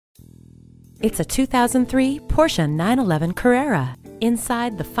It's a 2003 Porsche 911 Carrera.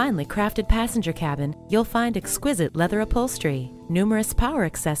 Inside the finely crafted passenger cabin, you'll find exquisite leather upholstery, numerous power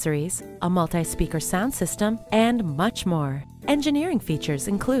accessories, a multi-speaker sound system, and much more. Engineering features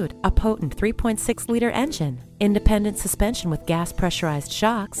include a potent 3.6-liter engine, independent suspension with gas pressurized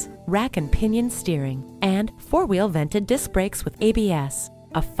shocks, rack and pinion steering, and four-wheel vented disc brakes with ABS.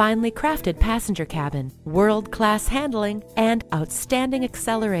 A finely crafted passenger cabin, world-class handling, and outstanding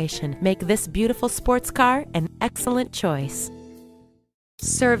acceleration make this beautiful sports car an excellent choice.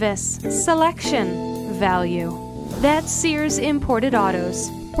 Service, selection, value. That's Sears Imported Autos.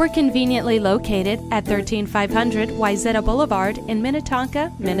 We're conveniently located at 13500 Wayzata Boulevard in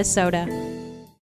Minnetonka, Minnesota.